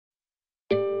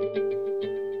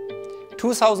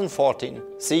2014,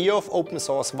 CEO of open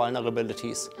source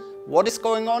Vulnerabilities. What is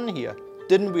going on here?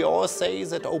 Didn't we all say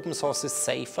that open source is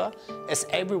safer, as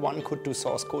everyone could do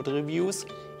source code reviews?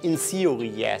 In theory,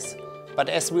 yes. But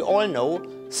as we all know,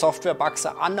 software bugs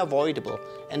are unavoidable,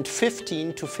 and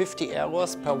 15 to 50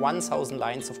 errors per 1000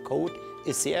 lines of code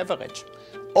is the average.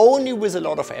 Only with a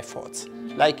lot of efforts,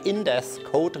 like in-depth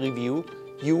code review,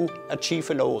 you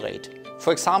achieve a low rate.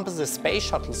 For example, the space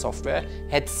shuttle software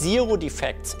had 0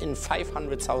 defects in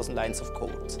 500,000 lines of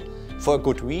code. For a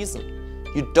good reason.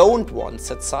 You don't want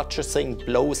that such a thing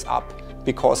blows up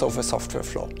because of a software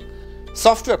flaw.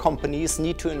 Software companies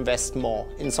need to invest more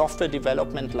in software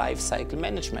development lifecycle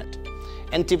management.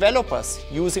 And developers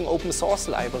using open source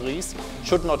libraries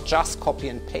should not just copy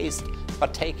and paste,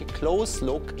 but take a close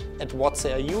look at what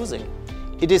they are using.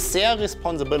 It is their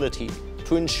responsibility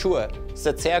to ensure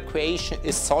that their creation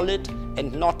is solid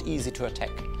and not easy to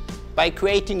attack. By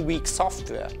creating weak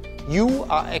software, you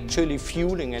are actually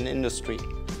fueling an industry.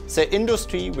 The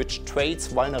industry which trades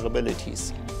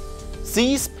vulnerabilities.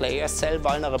 These players sell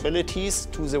vulnerabilities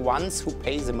to the ones who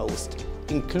pay the most,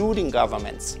 including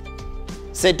governments.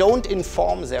 They don't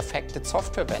inform the affected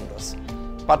software vendors,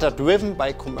 but are driven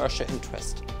by commercial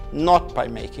interest, not by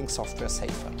making software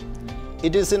safer.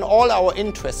 It is in all our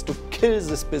interest to kill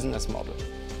this business model.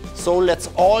 So let's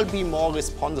all be more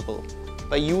responsible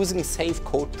by using safe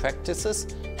code practices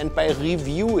and by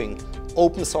reviewing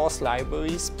open source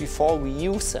libraries before we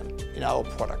use them in our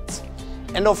products.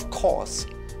 And of course,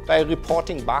 by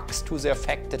reporting bugs to the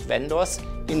affected vendors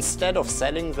instead of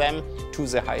selling them to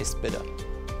the highest bidder.